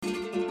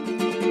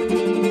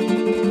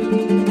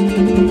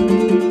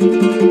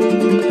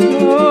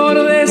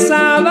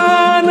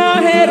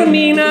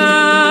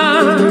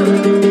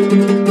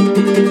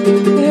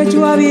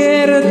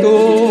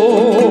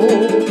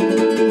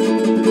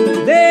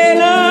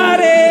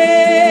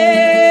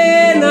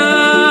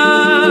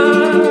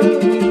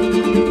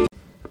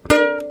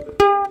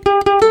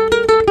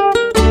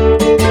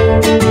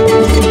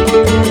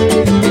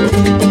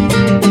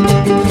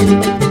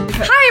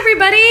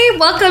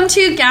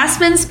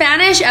Been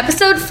Spanish,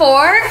 episode 4.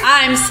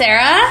 I'm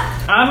Sarah.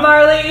 I'm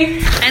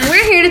Marlie. And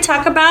we're here to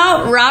talk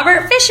about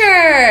Robert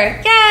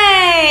Fisher.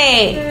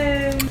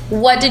 Yay!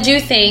 What did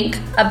you think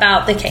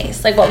about the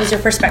case? Like, what was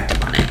your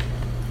perspective on it?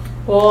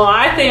 Well,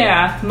 I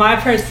think my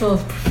personal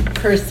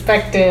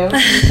perspective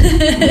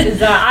is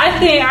that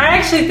I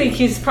actually think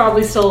he's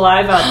probably still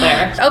alive out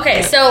there.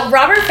 Okay, so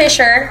Robert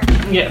Fisher,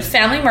 yes,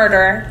 family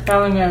murder.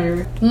 Family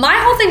murder. My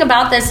whole thing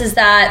about this is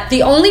that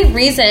the only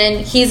reason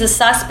he's a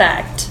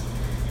suspect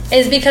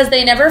is because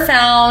they never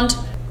found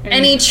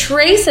any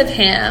trace of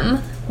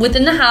him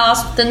within the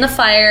house, within the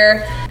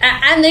fire,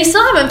 and they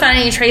still haven't found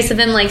any trace of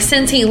him like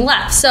since he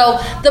left. So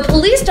the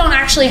police don't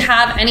actually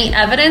have any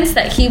evidence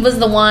that he was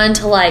the one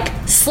to like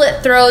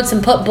slit throats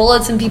and put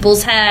bullets in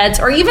people's heads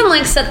or even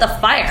like set the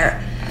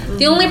fire. Mm-hmm.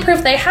 The only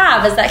proof they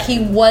have is that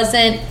he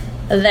wasn't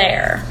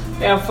there.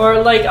 Yeah, for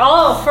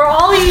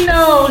all you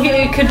know,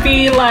 it could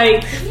be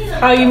like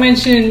how you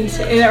mentioned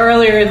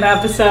earlier in the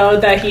episode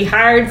that he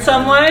hired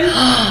someone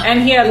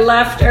and he had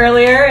left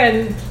earlier,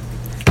 and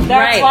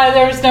that's why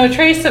there was no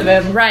trace of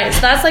him. Right,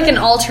 so that's like an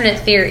alternate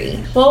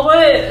theory. Well,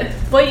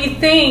 what you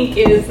think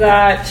is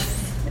that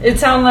it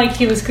sounded like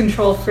he was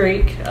control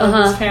freak of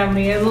his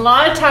family, and a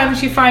lot of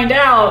times you find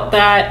out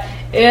that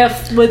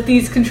if with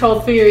these control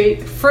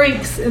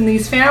freaks in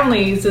these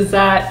families is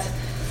that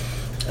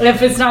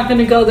if it's not going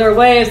to go their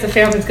way, if the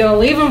family's going to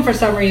leave them for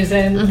some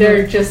reason,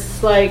 they're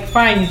just like,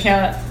 fine, you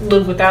can't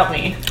live without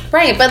me.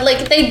 Right, but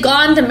like they've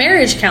gone to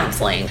marriage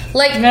counseling.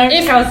 Like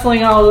marriage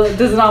counseling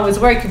doesn't always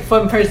work if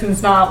one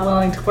person's not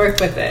willing to work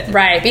with it.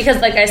 Right,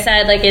 because like I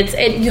said, like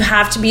you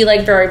have to be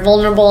like very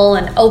vulnerable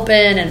and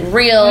open and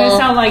real. And it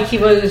sounded like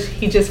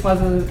he just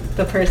wasn't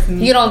the person.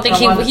 You don't think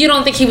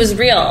he was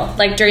real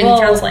like during the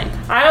counseling?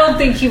 I don't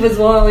think he was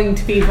willing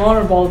to be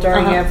vulnerable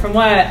during it. From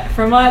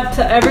what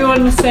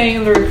everyone was saying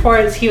in the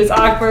reports, he was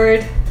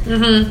awkward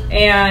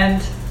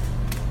and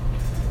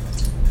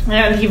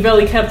he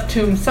really kept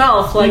to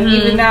himself. Like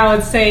even now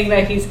it's saying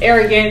that he's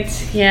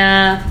arrogant.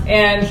 Yeah.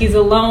 And he's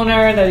a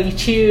loner, that he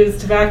chews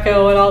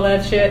tobacco and all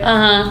that shit.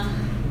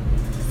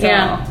 So,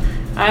 yeah.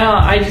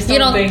 I just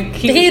don't think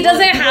he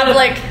doesn't have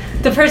like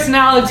the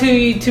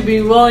personality to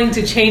be willing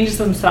to change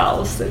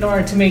themselves in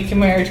order to make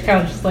marriage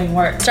counseling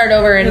work. Start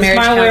over in marriage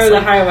counseling. It's my way or the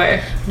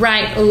highway.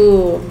 Right.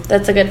 Ooh,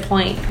 that's a good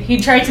point. He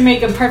tried to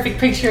make a perfect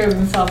picture of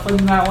himself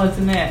when that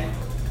wasn't it.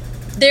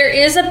 There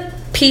is a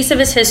piece of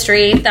his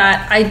history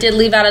that I did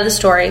leave out of the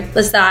story,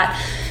 was that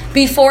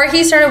before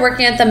he started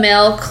working at the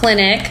Mayo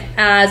Clinic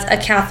as a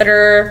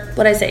catheter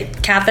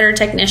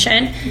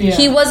technician,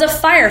 he was a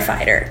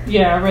firefighter.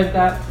 Yeah, I read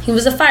that. He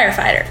was a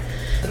firefighter.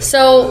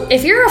 So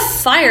if you're a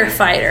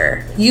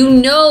firefighter, you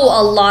know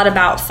a lot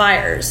about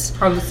fires.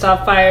 How to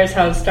stop fires,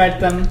 how to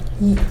start them.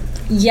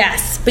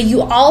 Yes, but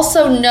you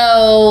also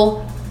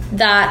know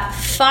that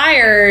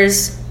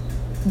fires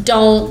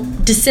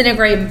don't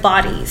disintegrate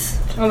bodies.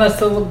 Unless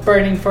they're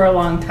burning for a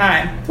long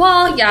time.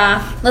 Well,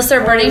 yeah, unless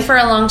they're burning for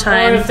a long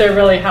time. Or if they're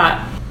really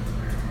hot.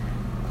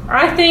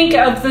 I think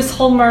of this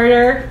whole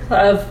murder,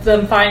 of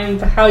them finding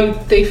how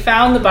they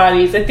found the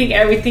bodies, I think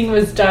everything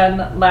was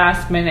done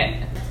last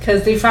minute.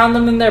 Because they found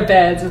them in their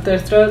beds with their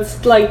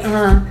throats, like,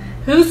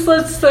 who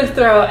slits their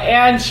throat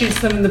and shoots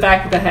them in the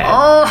back of the head?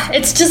 Oh,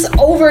 it's just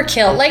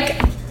overkill. Like,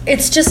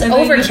 it's just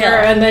overkill.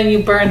 And then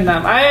you burn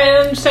them. I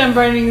understand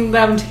burning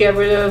them to get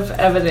rid of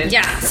evidence.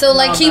 Yeah, so,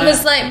 like, he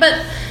was like,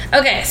 but,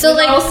 okay, so,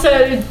 like... Also,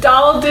 it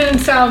all didn't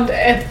sound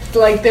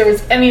like there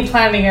was any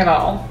planning at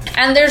all.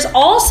 And there's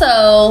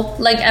also,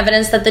 like,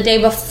 evidence that the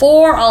day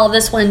before all of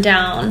this went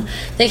down,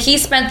 that he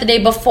spent the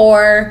day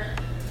before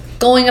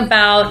going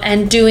about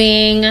and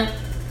doing...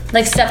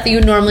 like stuff that you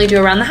would normally do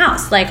around the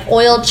house, like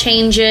oil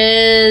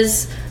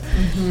changes,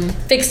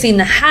 fixing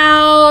the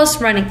house,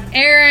 running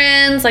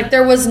errands. Like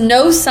there was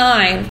no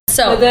sign.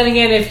 So, but then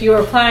again, if you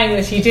were planning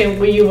this, you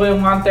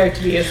wouldn't want there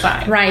to be a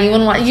sign, right? You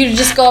wouldn't want you to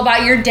just go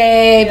about your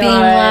day being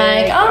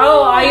like,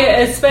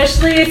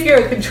 especially if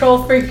you're a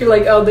control freak, you're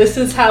like, oh, this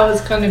is how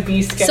it's going to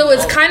be scheduled. So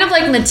it's kind of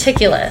like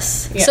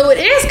meticulous. Yeah. So it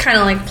is kind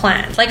of like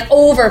planned, like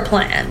over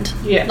planned.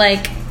 Yeah,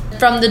 like.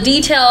 From the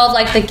detail of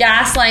like the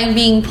gas line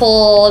being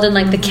pulled and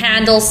like the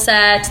candles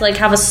set to like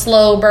have a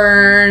slow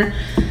burn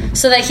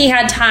so that he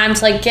had time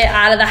to like get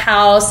out of the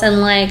house and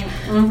like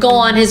go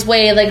on his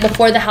way like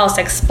before the house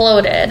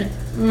exploded.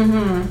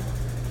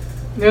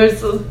 That's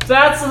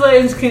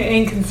the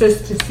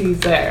inconsistencies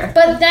there.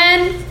 But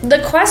then the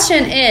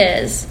question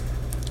is,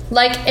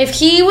 like, if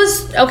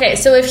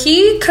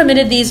he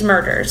committed these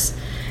murders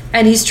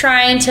and he's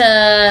trying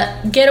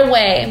to get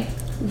away,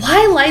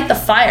 why light the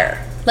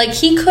fire? Like,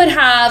 he could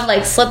have,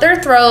 like, slit their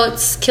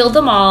throats, killed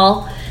them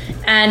all,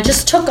 and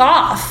just took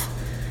off.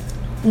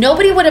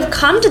 Nobody would have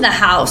come to the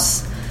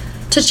house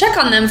to check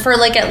on them for,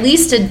 like, at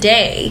least a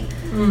day.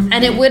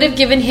 And it would have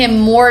given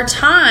him more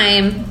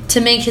time to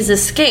make his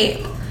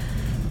escape.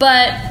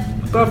 But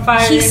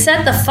he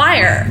set the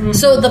fire.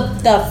 So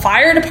the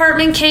fire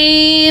department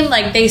came,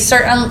 like, they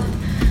start...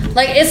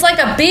 it's like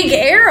a big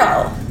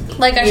arrow.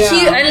 Like, a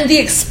huge... And the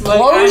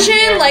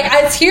explosion,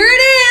 here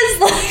it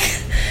is, like...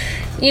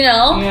 You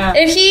know? Yeah.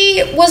 If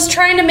he was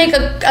trying to make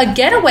a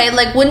getaway,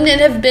 like, wouldn't it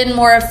have been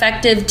more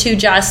effective to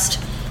just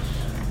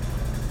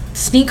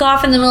sneak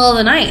off in the middle of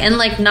the night and,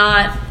 like,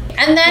 not...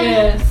 And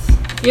then...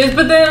 Yes,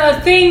 but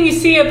the thing you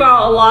see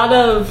about a lot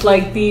of,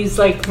 like, these,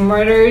 like,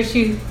 murders,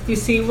 you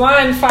see,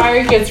 one,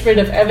 fire gets rid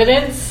of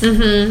evidence.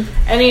 Mm-hmm.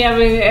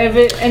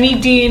 Any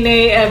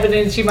DNA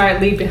evidence you might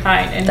leave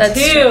behind. And That's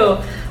two, true.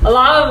 a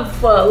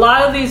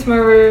lot of these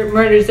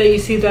murders that you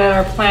see that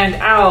are planned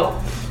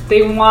out,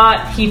 they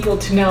want people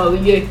to know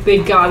they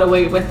got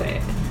away with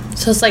it.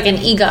 So it's like an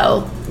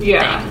ego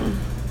thing.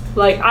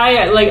 Like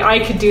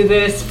I could do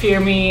this, fear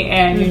me,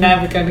 and you're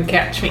never gonna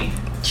catch me.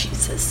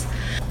 Jesus.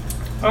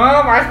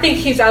 I think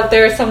he's out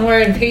there somewhere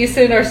in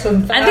Payson or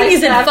something. I think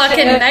he's in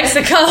fucking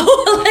Mexico.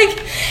 like,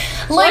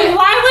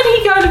 why would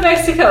he go to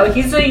Mexico?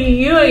 He's a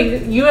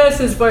U.S.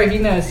 is where he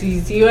knows.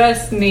 He's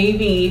U.S.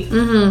 Navy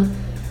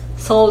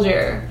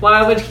soldier.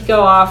 Why would he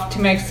go off to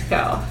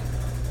Mexico?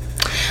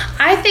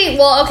 I think,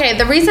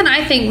 the reason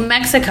I think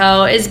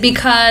Mexico is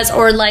because,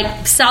 or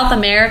like South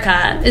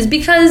America, is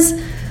because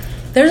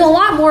there's a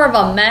lot more of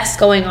a mess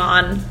going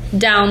on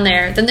down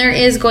there than there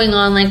is going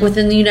on like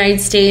within the United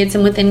States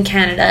and within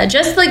Canada.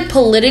 Just like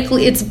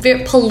politically, it's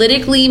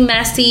politically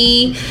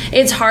messy.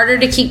 It's harder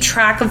to keep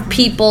track of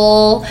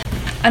people.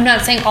 I'm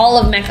not saying all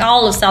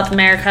of South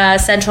America,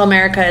 Central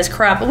America is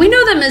corrupt, but we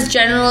know them as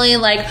generally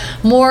like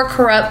more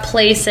corrupt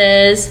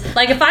places.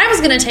 Like if I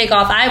was going to take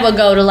off, I would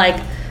go to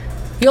like,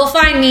 you'll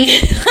find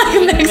me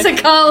like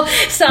Mexico,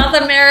 South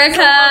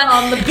America.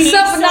 On the beach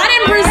so not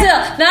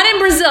in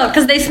Brazil,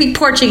 because they speak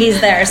Portuguese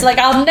there. So like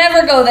I'll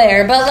never go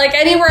there. But like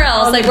anywhere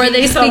else, like where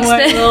they speak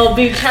Spanish. Little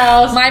beach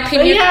house. My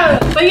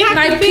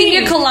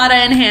pina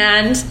colada in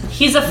hand.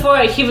 He's a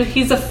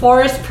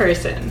forest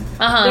person.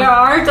 Uh-huh. There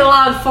aren't a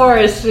lot of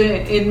forests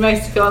in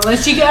Mexico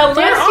unless you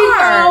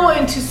go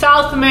into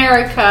South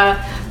America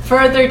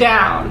further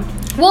down.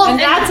 Well, and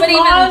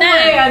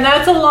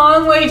that's a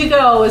long way to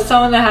go with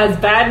someone that has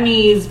bad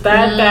knees,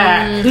 bad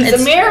back, who's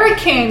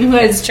American,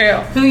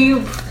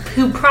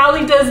 who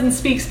probably doesn't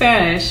speak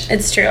Spanish.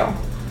 It's true.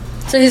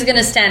 So he's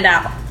gonna stand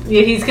out.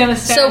 Yeah, he's gonna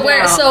stand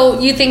out. So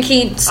you think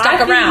he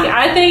stuck around?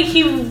 I think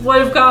he would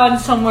have gone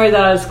somewhere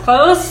that was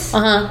close.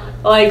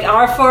 Like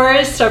our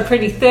forests are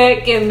pretty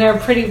thick and they're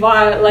pretty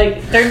wide.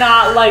 Like they're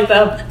not like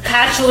the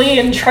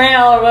Appalachian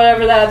Trail or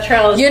whatever that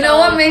trail is. You know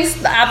what makes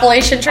the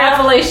Appalachian Trail?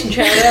 Appalachian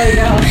Trail. There we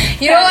go.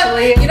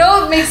 You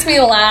know what makes me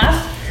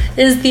laugh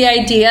is the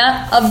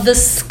idea of the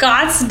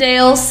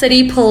Scottsdale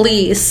City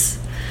Police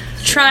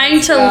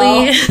trying to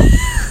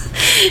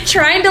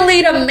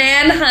lead a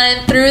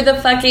manhunt through the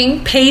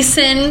fucking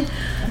Payson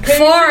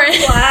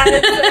forest.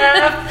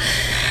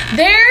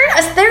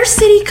 They're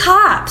city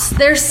cops.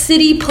 They're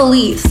city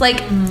police.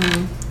 Like,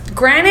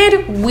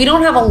 granted, we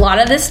don't have a lot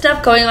of this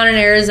stuff going on in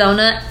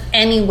Arizona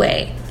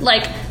anyway.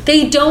 Like,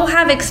 they don't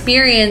have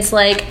experience,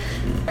 like,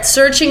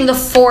 searching the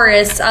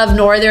forests of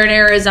northern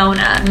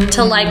Arizona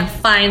to, like,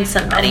 find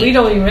somebody. We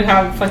don't even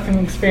have fucking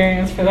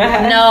experience for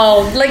that.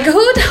 No. Like, who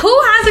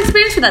has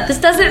experience for that? This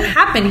doesn't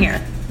happen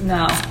here.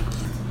 No.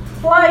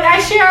 Like,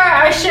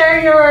 I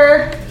share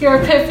your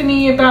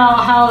epiphany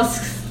about how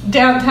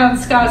downtown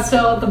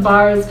Scottsdale at the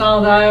bars and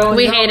all that.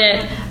 We hate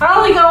it. I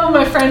only go when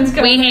my friends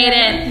go. We hate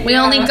it. We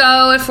only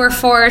go if we're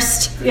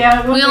forced.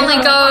 Yeah. We only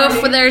go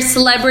if there's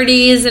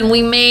celebrities, and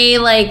we may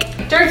like.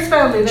 Dierks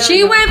Bentley.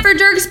 She went for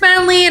Dierks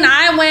Bentley, and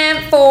I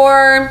went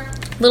for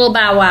Little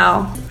Bow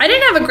Wow. I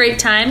didn't have a great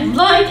time.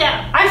 Like,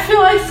 I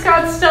feel like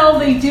Scottsdale,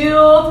 they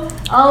do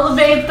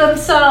elevate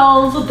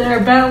themselves with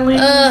their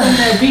Bentleys and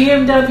their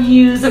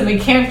BMWs, and they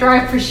can't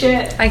drive for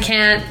shit. I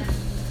can't.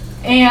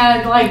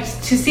 And, like,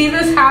 to see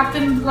this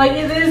happen, like,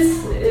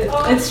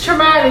 it's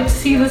traumatic to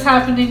see this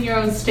happen in your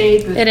own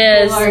state. It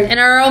is. In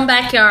our own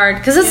backyard.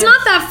 Because it's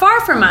not that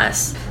far from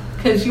us.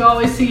 Because you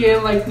always see it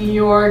in, like, New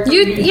York.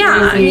 You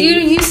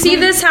see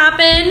this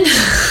happen.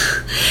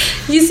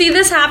 You see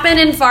this happen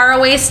in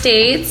faraway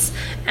states.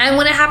 And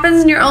when it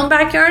happens in your own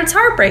backyard, it's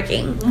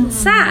heartbreaking. It's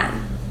sad.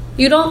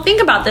 You don't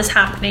think about this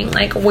happening,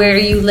 like, where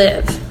you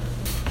live.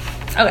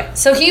 Okay,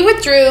 so he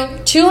withdrew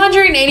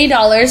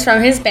 $280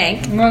 from his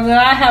bank. More than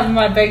I have in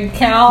my bank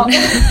account.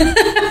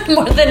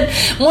 more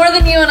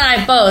than you and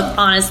I both,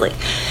 honestly.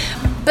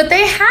 But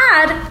they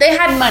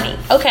had money.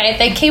 Okay,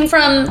 they came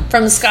from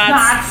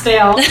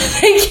Scottsdale.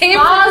 They came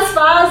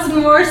spas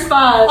and more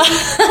spas.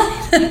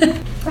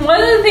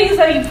 One of the things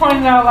that you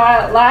pointed out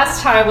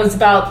last time was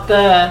about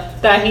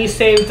that he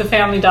saved the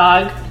family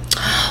dog.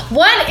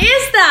 What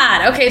is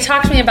that? Okay,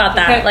 talk to me about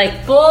that. Okay.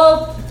 Like,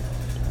 well,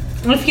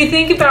 if you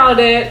think about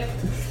it,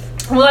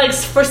 like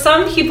for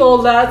some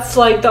people, that's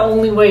like the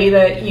only way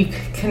that you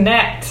could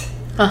connect.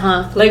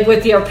 Like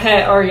with your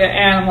pet or your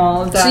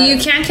animal. So you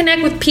can't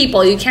connect with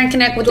people. You can't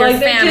connect with your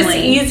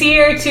family. It's just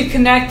easier to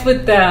connect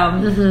with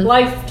them.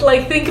 Like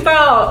think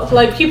about,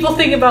 like people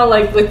think about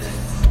like with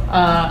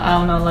I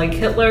don't know, like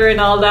Hitler and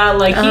all that.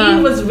 Like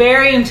he was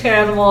very into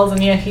animals,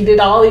 and yet he did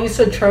all these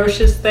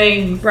atrocious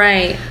things.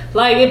 Right.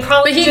 Like it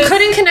probably. But he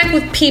couldn't connect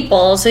with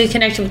people, so he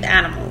connected with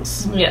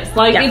animals. Yes.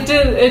 Like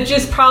it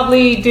just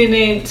probably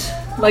didn't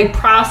like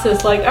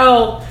process like,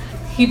 oh,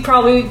 he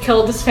probably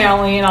killed his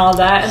family and all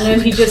that, and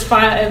then he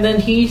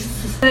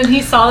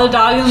saw the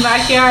dog in the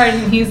backyard,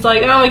 and he's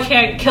like, oh, I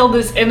can't kill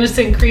this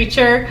innocent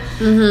creature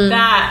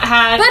that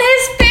had. But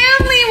his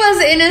family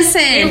was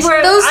innocent.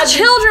 Those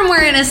children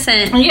were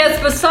innocent. Yes,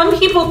 but some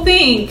people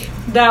think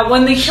that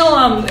when they kill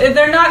them,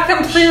 they're not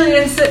completely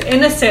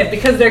innocent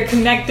because they're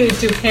connected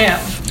to him.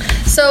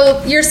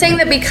 So you're saying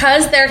that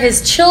because they're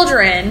his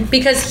children,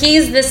 because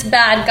he's this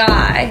bad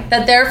guy,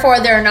 that therefore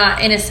they're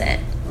not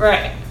innocent.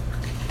 Right.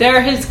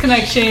 They're his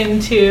connection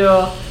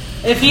to,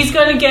 if he's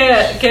going to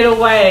get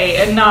away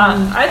and not.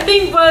 I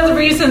think one of the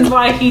reasons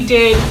why he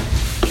did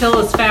kill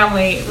his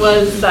family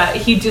was that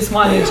he just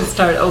wanted to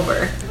start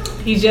over.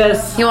 He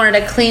wanted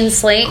a clean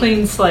slate?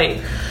 Clean slate.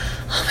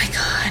 Oh my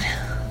God.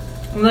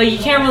 Well, you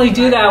can't really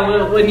do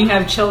that when you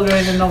have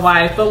children and a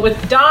wife. But with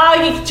the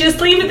dog, you can just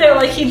leave it there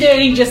like he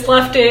did. He just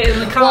left it in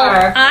the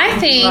car. Well, I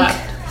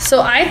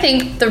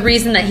think the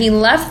reason that he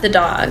left the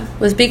dog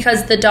was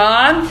because the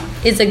dog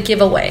is a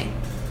giveaway.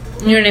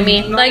 You know what I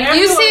mean? Like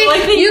you see,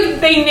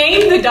 they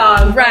named the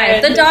dog.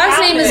 Right. The dog's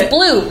name is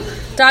Blue.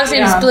 Dog's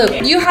name is Blue.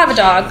 You have a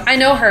dog. I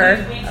know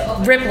her.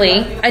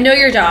 Ripley. I know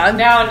your dog.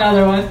 Now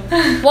another one.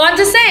 Well, I'm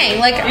just saying,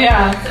 like,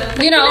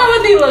 you know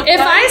what they look if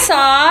like. I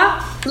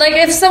saw, like,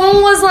 if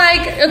someone was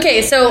like,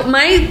 okay, so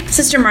my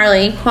sister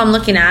Marlie, who I'm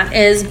looking at,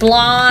 is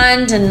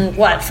blonde and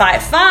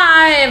 5'5"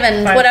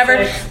 and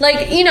 5'6".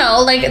 Like, you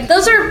know, like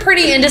those are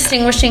pretty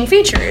indistinguishing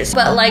features.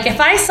 But like, if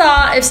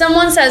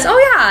someone says, oh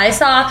yeah, I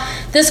saw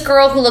this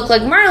girl who looked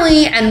like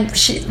Marlie, and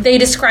they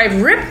describe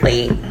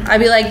Ripley, I'd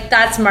be like,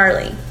 that's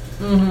Marlie.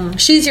 Mm-hmm.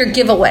 She's your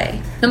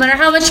giveaway. No matter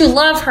how much you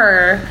love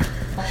her.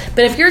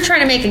 But if you're trying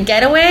to make a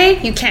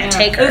getaway, you can't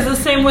take her. It's the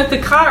same with the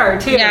car,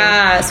 too.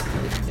 Yes.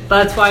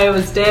 That's why it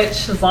was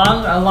ditched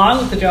along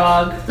with the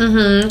dog.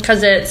 Mm-hmm.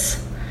 Because it's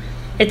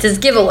his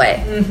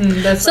giveaway.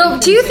 Mm-hmm. So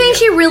do you think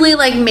he really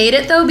made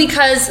it, though?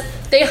 Because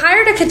they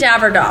hired a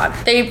cadaver dog.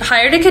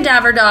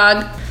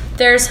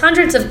 There's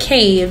hundreds of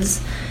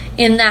caves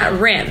in that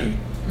rim.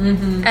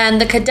 Mm-hmm.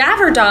 And the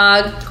cadaver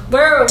dog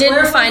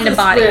didn't find a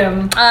body.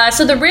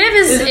 So the rim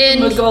is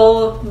in it's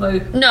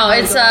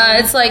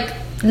like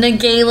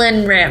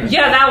Nagalen Rim.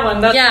 Yeah, that one.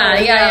 That's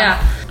yeah.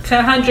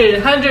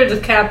 Hundreds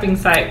of camping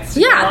sites.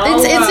 Yeah,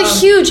 it's a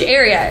huge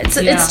area.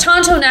 It's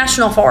Tonto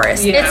National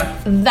Forest. Yeah. It's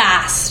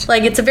vast.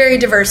 Like, it's a very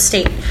diverse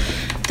state.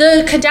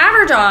 The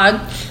cadaver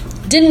dog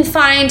didn't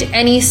find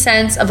any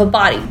sense of a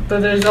body.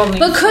 But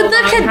could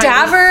the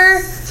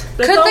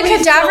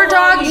cadaver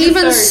dog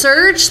even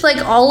search like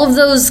all of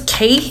those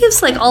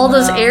caves, like all of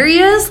those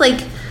areas?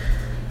 Like,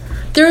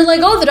 they're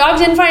like, oh, the dog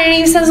didn't find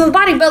any sense of the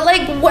body, but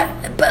like what?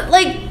 But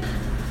like,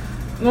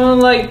 well,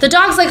 like the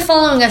dog's like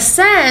following a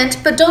scent,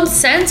 but don't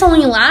scents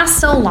only last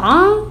so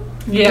long?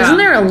 Yeah, isn't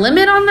there a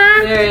limit on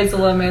that? There is a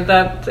limit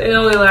that it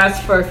only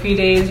lasts for a few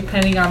days,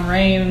 depending on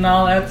rain and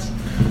all that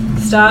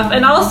stuff.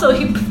 And also,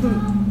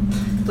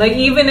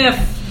 even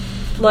if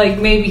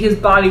maybe his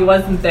body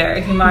wasn't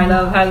there, he might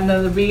have had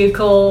another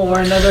vehicle or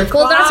another quad.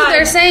 Well, that's what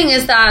they're saying,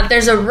 is that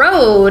there's a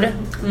road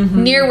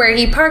near where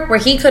he parked where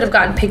he could have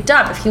gotten picked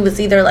up if he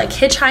was either like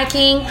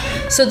hitchhiking.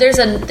 So there's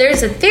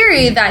a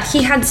theory that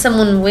he had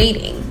someone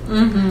waiting,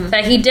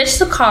 that he ditched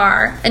the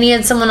car and he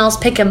had someone else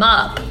pick him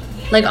up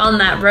like on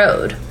that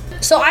road.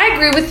 So I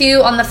agree with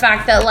you on the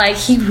fact that like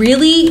he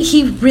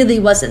really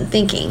wasn't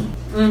thinking.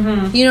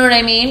 You know what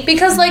I mean?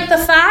 Because like the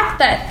fact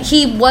that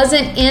he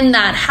wasn't in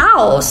that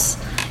house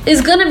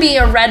is gonna be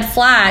a red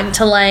flag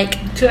to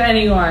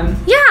anyone.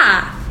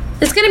 Yeah,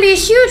 it's gonna be a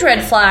huge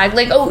red flag.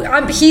 Like,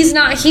 he's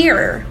not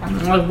here.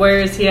 Like, where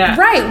is he at?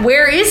 Right,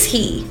 where is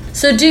he?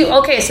 So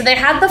they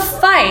had the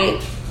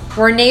fight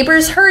where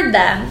neighbors heard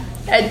them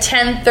at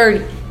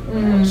 10:30.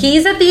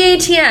 He's at the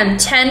ATM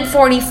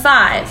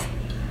 10:45,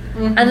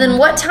 and then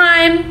what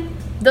time?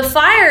 The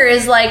fire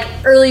is like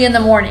early in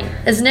the morning,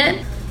 isn't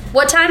it?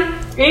 What time?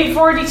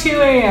 8:42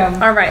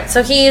 a.m. All right,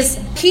 so he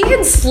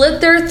had slit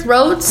their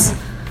throats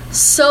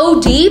so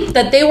deep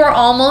that they were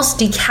almost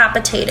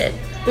decapitated.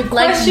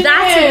 That's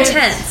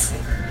intense.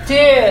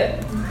 Did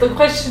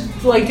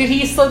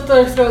he slit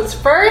their throats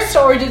first,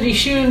 or did he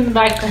shoot in the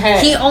back of the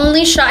head? He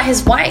only shot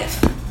his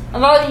wife.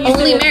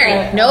 Only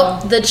Mary.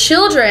 Nope. The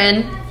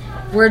children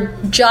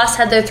just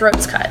had their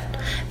throats cut,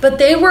 but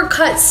they were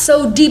cut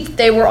so deep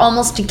they were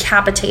almost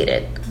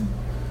decapitated.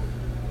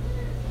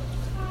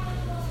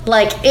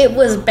 Like, it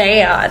was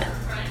bad.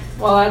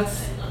 Well,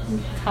 that's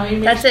how you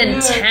make That's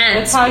intense.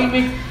 That's how you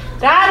make.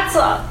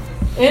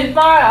 It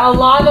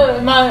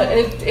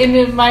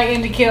might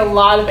indicate a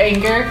lot of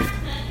anger,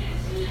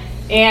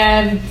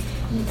 and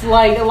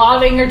like a lot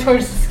of anger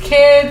towards his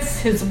kids,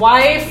 his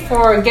wife,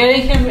 for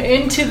getting him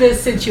into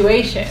this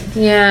situation.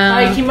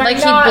 Yeah, he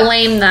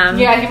blamed them.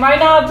 Yeah, he might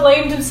not have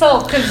blamed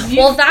himself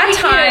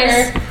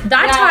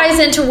that ties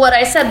into what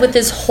I said with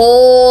this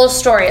whole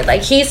story.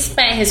 Like, he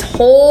spent his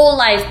whole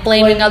life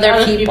blaming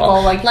other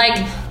people. Like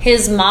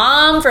his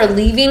mom for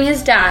leaving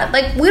his dad.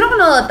 Like, we don't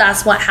know that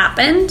that's what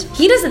happened.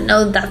 He doesn't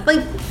know that.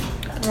 Like,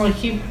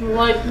 You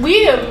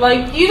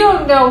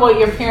don't know what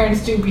your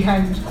parents do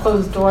behind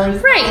closed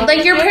doors. Right.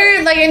 Like your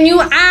parents, and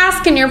you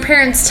ask and your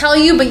parents tell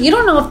you, but you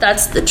don't know if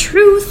that's the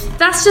truth.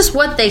 That's just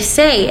what they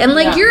say. And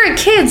you're a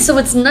kid, so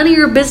it's none of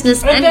your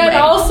business anyway. And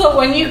then also,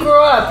 when you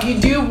grow up, you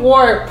do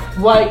warp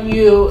what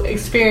you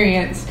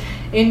experience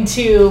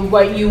into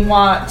what you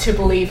want to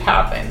believe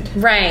happened.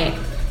 Right.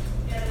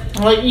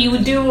 Like you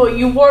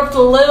warp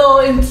the little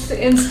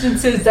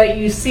instances that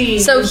you see.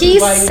 So he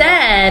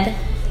said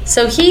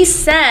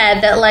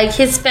that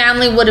his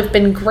family would have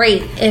been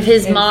great if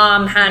his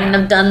mom hadn't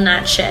have done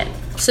that shit.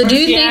 So do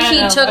you think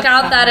he took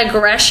out that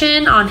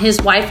aggression on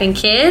his wife and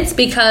kids?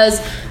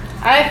 Because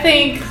I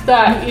think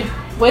that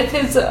with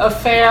his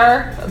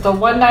affair, the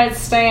one night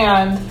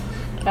stand.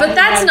 But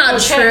that's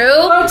not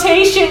true.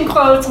 Quotation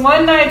quotes,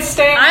 one night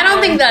stand. I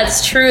don't think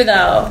that's true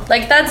though. He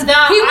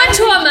went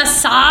to a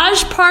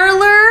massage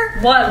parlor.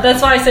 What?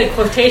 That's why I say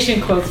quotation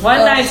quotes. One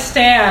night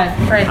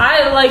stand. Right.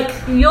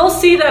 You'll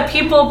see that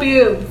people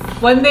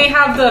when they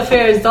have the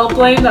affairs, they'll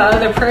blame the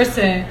other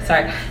person.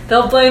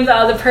 They'll blame the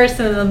other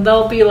person and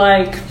they'll be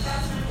like,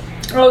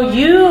 oh,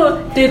 you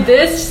did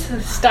this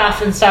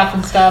stuff and stuff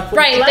and stuff.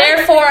 Right,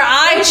 therefore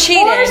I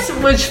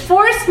cheated. Which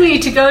forced me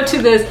to go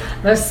to this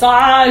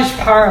massage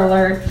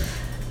parlor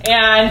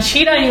and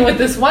cheat on you with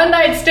this one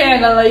night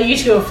stand and let you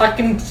to a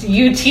fucking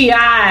UTI.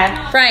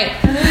 Right.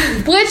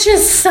 Which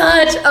is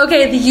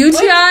the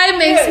UTI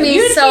makes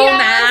me so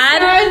mad.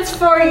 Stands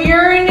for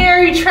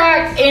urinary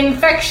tract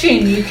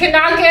infection. You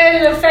cannot get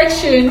an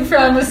infection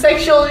from a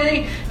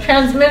sexually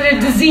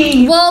transmitted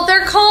disease. Well,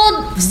 they're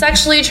called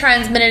sexually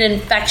transmitted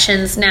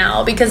infections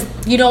now because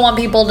you don't want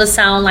people to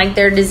sound like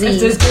they're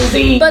diseased. It's a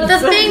disease.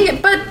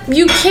 But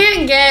you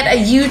can't get a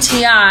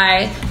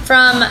UTI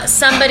from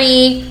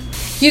somebody.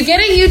 You get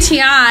a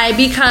UTI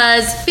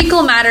because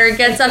fecal matter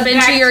gets up into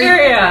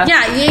bacteria.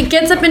 it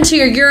gets up into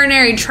your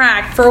urinary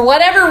tract for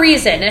whatever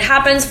reason. It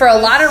happens for a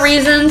lot of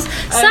reasons.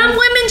 Some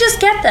women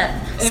just get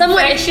them.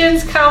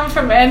 Infections come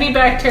from any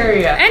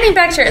bacteria. Any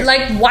bacteria,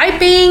 like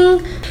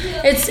wiping.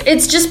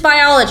 It's just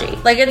biology.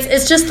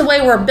 It's just the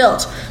way we're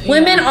built. Yeah.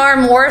 Women are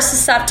more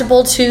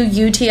susceptible to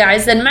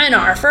UTIs than men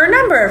are for a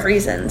number of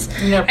reasons.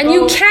 Yeah, and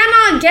you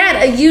cannot get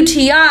a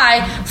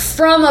UTI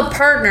from a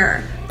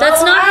partner.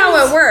 That's not how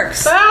it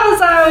works. But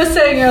as I was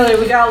saying earlier,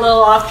 we got a little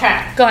off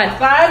track. Go ahead.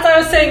 But as I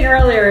was saying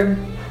earlier,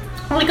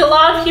 a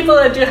lot of people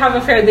that do have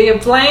an affair, they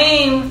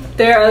blame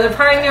their other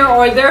partner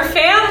or their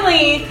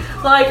family.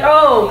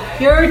 Oh,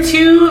 you're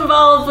too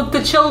involved with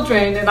the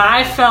children. And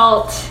I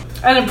felt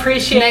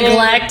unappreciated.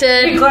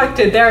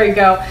 Neglected, there we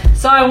go.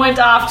 So I went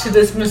off to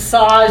this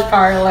massage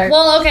parlor.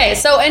 Well, okay,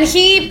 so, and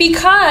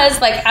because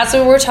as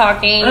we were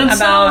talking and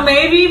about... So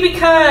maybe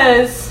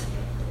because...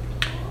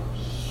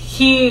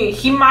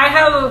 He might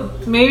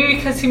have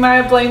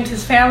blamed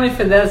his family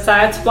for this.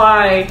 That's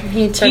why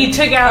he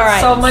took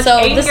out so much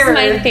anger. So this is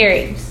my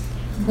theory.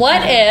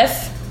 What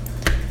if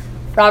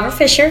Robert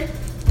Fisher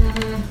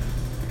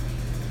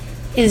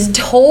is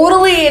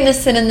totally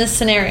innocent in this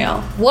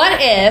scenario?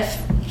 What if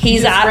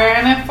he's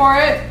ran it for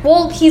it?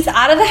 Well, he's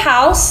out of the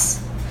house.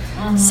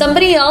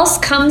 Somebody else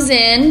comes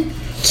in,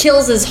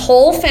 kills his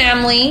whole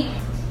family,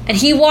 and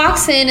he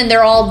walks in and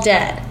they're all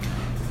dead.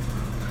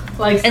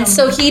 And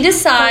so he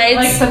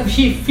decides... some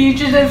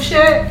fugitive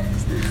shit?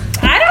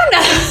 I don't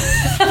know.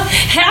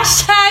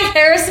 Hashtag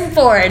Harrison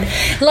Ford.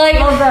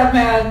 Love that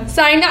man.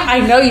 So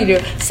I know you do.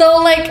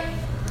 So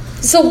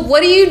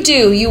what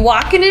do? You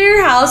walk into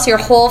your house, your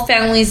whole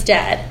family's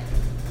dead.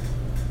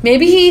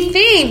 Maybe he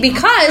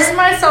because... turn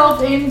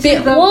myself into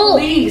the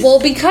police. Well,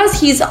 because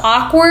he's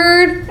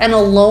awkward and a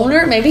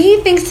loner, maybe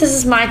he thinks this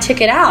is my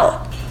ticket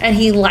out. And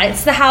he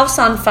lights the house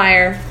on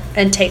fire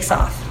and takes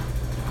off.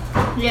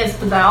 Yes,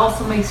 but that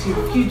also makes you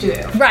a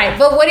fugitive. Right,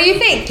 but what do you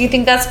think? Do you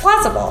think that's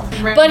plausible?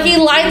 But he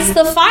lights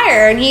the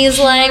fire and he's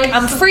like,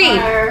 I'm free.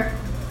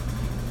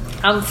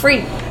 I'm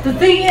free. The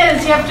thing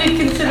is, you have to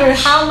consider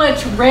how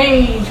much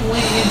rage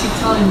went into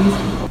killing these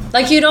people.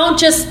 You don't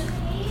just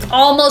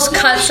almost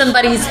cut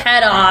somebody's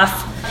head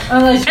off.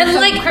 Unless you're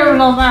some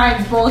criminal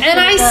minds bullshit. And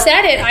I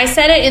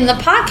said it in the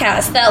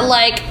podcast that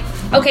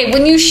okay,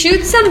 when you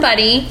shoot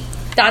somebody,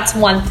 that's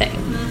one thing.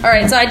 All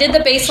right, so I did the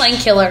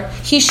baseline killer.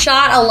 He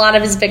shot a lot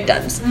of his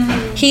victims.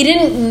 He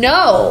didn't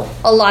know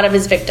a lot of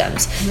his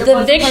victims.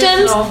 The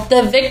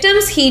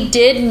victims he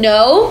did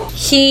know,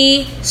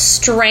 he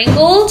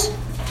strangled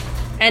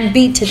and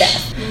beat to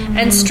death.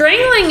 And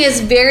strangling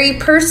is very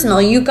personal.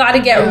 You got to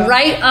get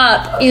right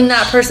up in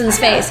that person's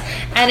face.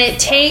 And it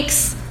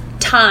takes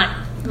time.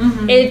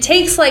 It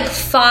takes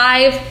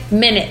 5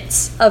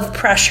 minutes of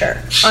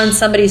pressure on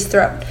somebody's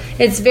throat.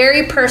 It's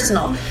very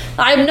personal.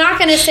 I'm not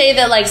going to say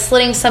that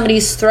slitting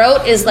somebody's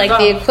throat is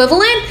the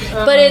equivalent,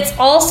 but it's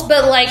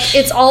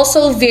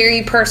also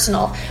very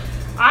personal.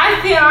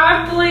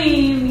 I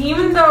believe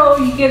even though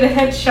you get a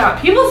headshot,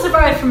 people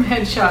survive from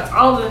headshots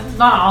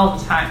not all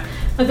the time.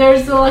 But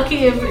there's the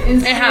lucky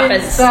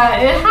instance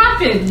that it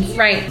happens.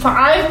 Right. So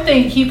I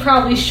think he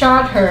probably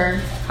shot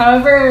her,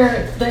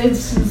 however the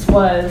instance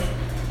was.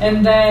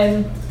 And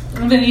then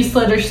he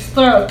slit her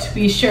throat to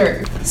be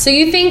sure. So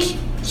you think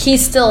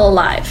he's still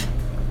alive.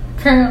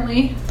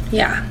 Currently.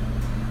 Yeah.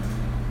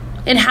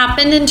 It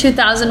happened in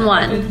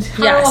 2001.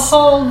 How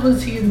old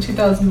was he in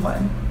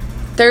 2001?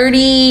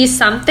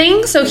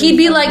 30-something. So he'd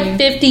be like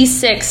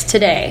 56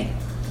 today.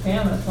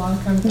 Damn, that's a long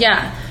time.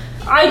 Yeah.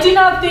 I do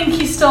not think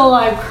he's still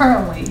alive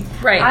currently.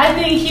 Right. I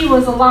think he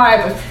was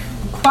alive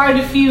quite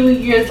a few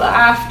years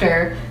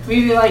after.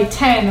 Maybe like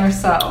 10 or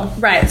so.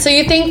 Right. So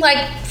you think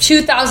like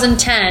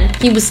 2010,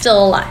 he was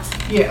still alive?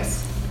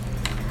 Yes.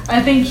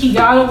 I think he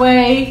got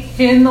away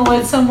in the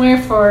woods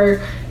somewhere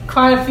for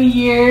quite a few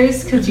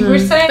years, because you were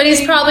saying, but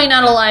he's probably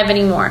not alive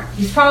anymore.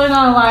 He's probably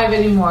not alive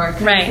anymore,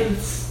 right?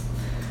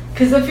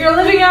 Because if you're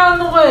living out in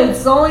the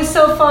woods, only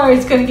so far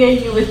it's going to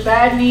get you with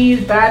bad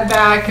knees, bad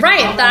back, and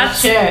right? All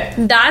That's that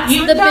shit. That's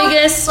even the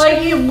biggest. Like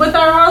with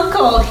our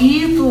uncle,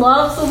 he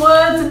loves the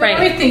woods and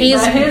everything.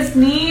 But his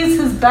knees,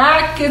 his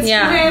back gets to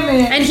him,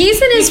 and he's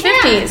in his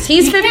 50s.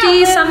 He's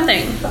 50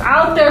 something.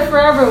 Out there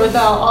forever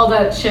without all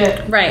that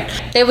shit. Right.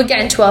 They would get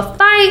into a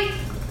fight.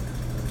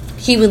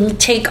 He would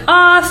take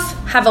off,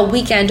 have a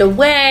weekend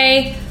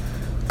away,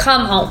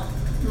 come home.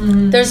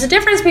 Mm-hmm. There's a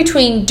difference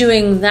between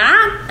doing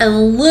that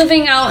and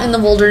living out in the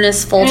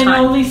wilderness full time.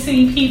 And only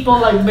seeing people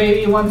like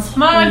maybe once a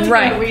month to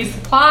get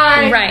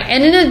resupply. Right.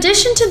 And in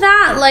addition to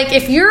that, like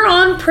if you're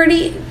on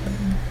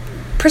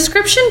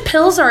prescription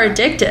pills are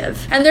addictive.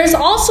 And there's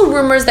also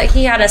rumors that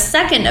he had a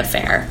second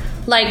affair.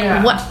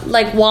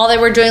 Like while they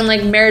were doing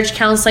like marriage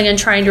counseling and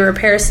trying to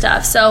repair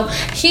stuff. So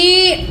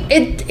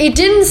it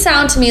didn't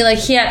sound to me like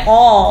he at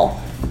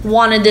all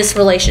wanted this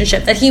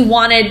relationship, that he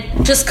wanted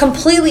just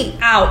completely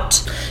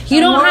out. You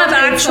don't have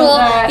actual,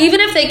 even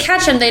if they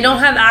catch him, they don't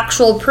have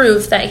actual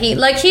proof that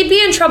he'd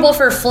be in trouble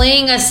for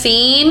fleeing a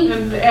scene,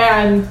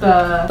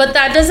 but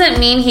that doesn't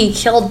mean he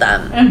killed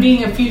them. And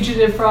being a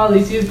fugitive for all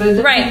these years, but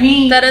it doesn't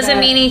mean that doesn't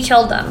mean he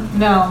killed them.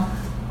 No.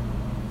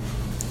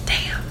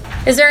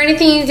 Is there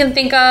anything you can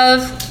think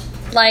of,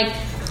 like,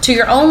 to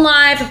your own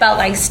life about,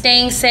 like,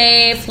 staying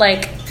safe,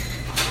 like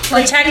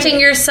protecting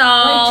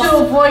yourself? Like to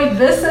avoid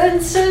this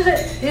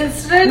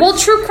incident? Well,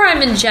 true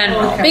crime in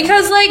general. Okay.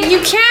 Because, like, you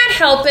can't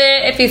help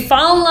it if you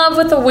fall in love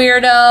with a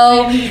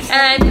weirdo,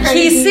 and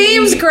he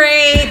seems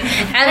great,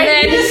 and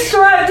then he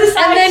decides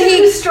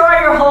to destroy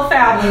your whole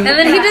family. And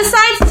then he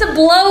decides to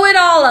blow it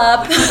all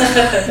up.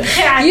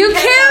 You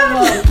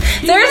can't.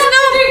 There's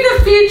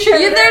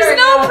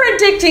no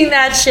predicting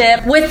that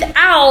shit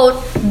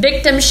without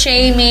victim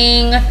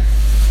shaming,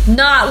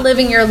 not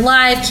living your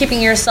life,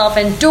 keeping yourself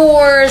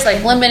indoors,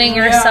 like limiting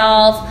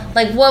yourself.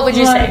 Like, what would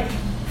you say?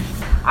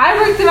 I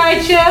worked the night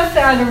shift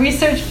at a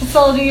research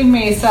facility in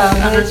Mesa,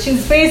 which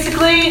is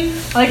basically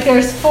like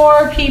there's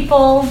 4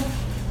 people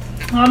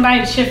on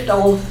night shift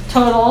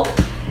total.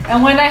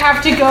 And when I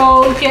have to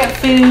go get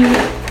food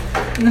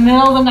in the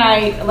middle of the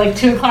night, like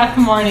 2 o'clock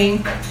in the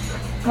morning,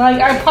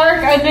 like I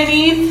park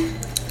underneath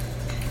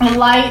a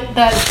light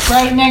that's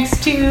right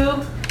next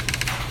to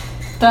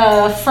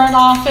the front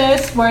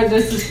office where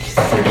there's a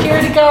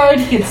security guard.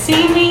 He can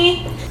see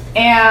me,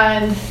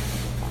 and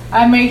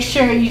I make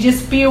sure you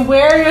just be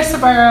aware of your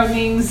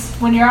surroundings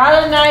when you're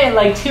out at night at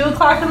like 2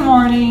 o'clock in the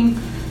morning.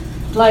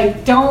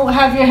 Like, don't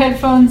have your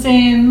headphones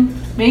in.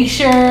 Make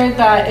sure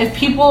that if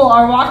people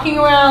are walking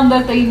around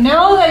that they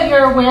know that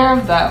you're aware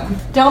of them.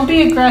 Don't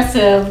be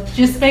aggressive.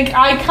 Just make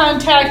eye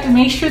contact and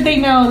make sure they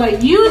know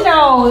that you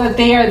know that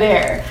they are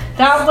there.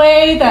 That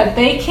way that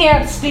they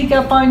can't sneak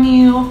up on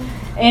you.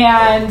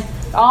 And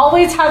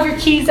always have your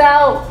keys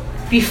out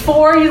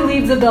before you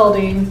leave the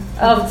building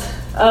of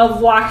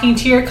walking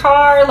to your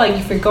car, like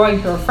if you're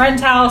going to a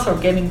friend's house or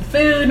getting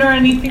food or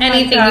anything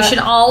like that. You should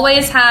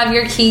always have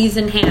your keys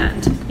in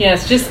hand.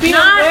 Yes, just be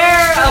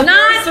aware of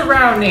your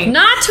surroundings.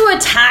 Not to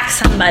attack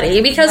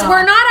somebody, because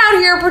we're not out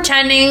here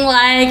pretending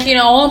like,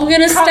 I'm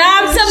going to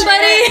stab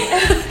somebody.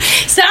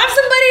 Stab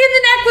somebody in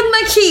the neck with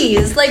my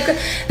keys. Like, I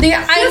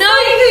know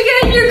you can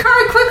get in your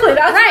car quickly.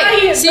 That's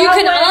right. So you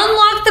can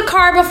unlock the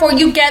car before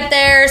you get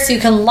there, so you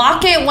can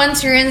lock it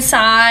once you're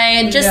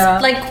inside. Just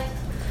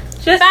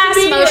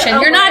fast motion.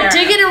 You're not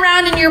digging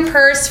around in your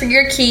purse for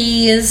your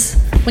keys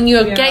when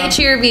you get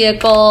to your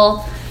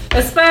vehicle.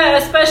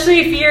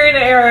 Especially if you're in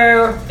an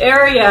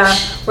area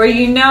where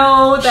you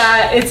know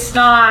that it's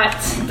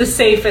not the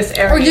safest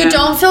area. Or you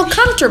don't feel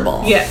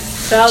comfortable. Yes.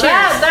 So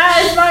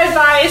that is my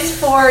advice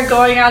for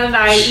going out at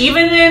night.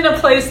 Even in a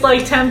place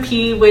like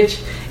Tempe, which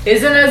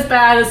isn't as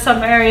bad as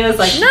some areas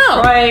like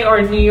Detroit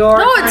or New York.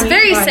 No, it's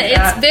very safe.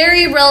 It's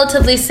very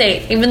relatively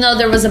safe, even though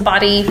there was a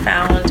body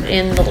found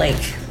in the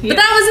lake. But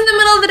that was in the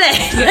middle of the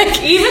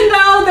day. Even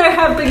though there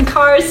have been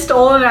cars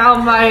stolen out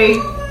of my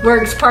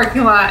works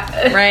parking lot.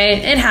 Right.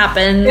 It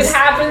happens. It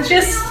happens.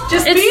 Just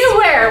be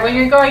aware when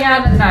you're going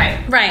out at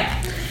night. Right.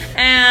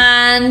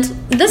 And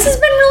this has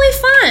been really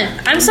fun.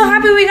 I'm so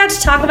happy we got to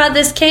talk about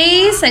this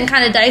case and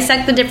kind of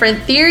dissect the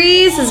different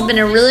theories. It's been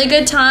a really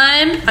good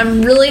time.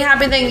 I'm really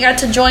happy that you got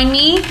to join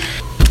me.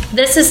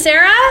 This is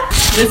Sarah.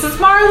 This is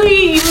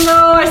Marlie. Even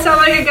though I sound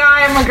like a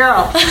guy, I'm a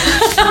girl.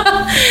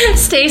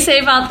 Stay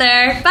safe out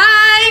there.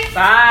 Bye.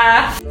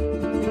 Bye.